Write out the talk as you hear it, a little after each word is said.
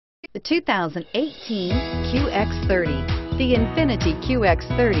The 2018 QX30. The INFINITI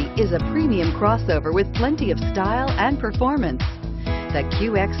QX30 is a premium crossover with plenty of style and performance. The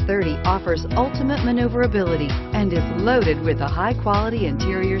QX30 offers ultimate maneuverability and is loaded with a high-quality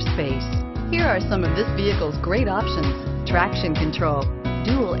interior space. Here are some of this vehicle's great options: traction control,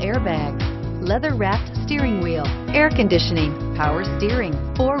 dual airbags, leather-wrapped steering wheel, air conditioning, power steering,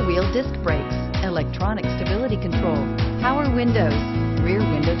 four-wheel disc brakes, electronic stability control, power windows, rear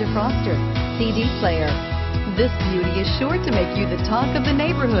window defroster, CD player. This beauty is sure to make you the talk of the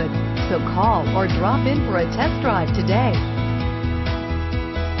neighborhood, so call or drop in for a test drive today.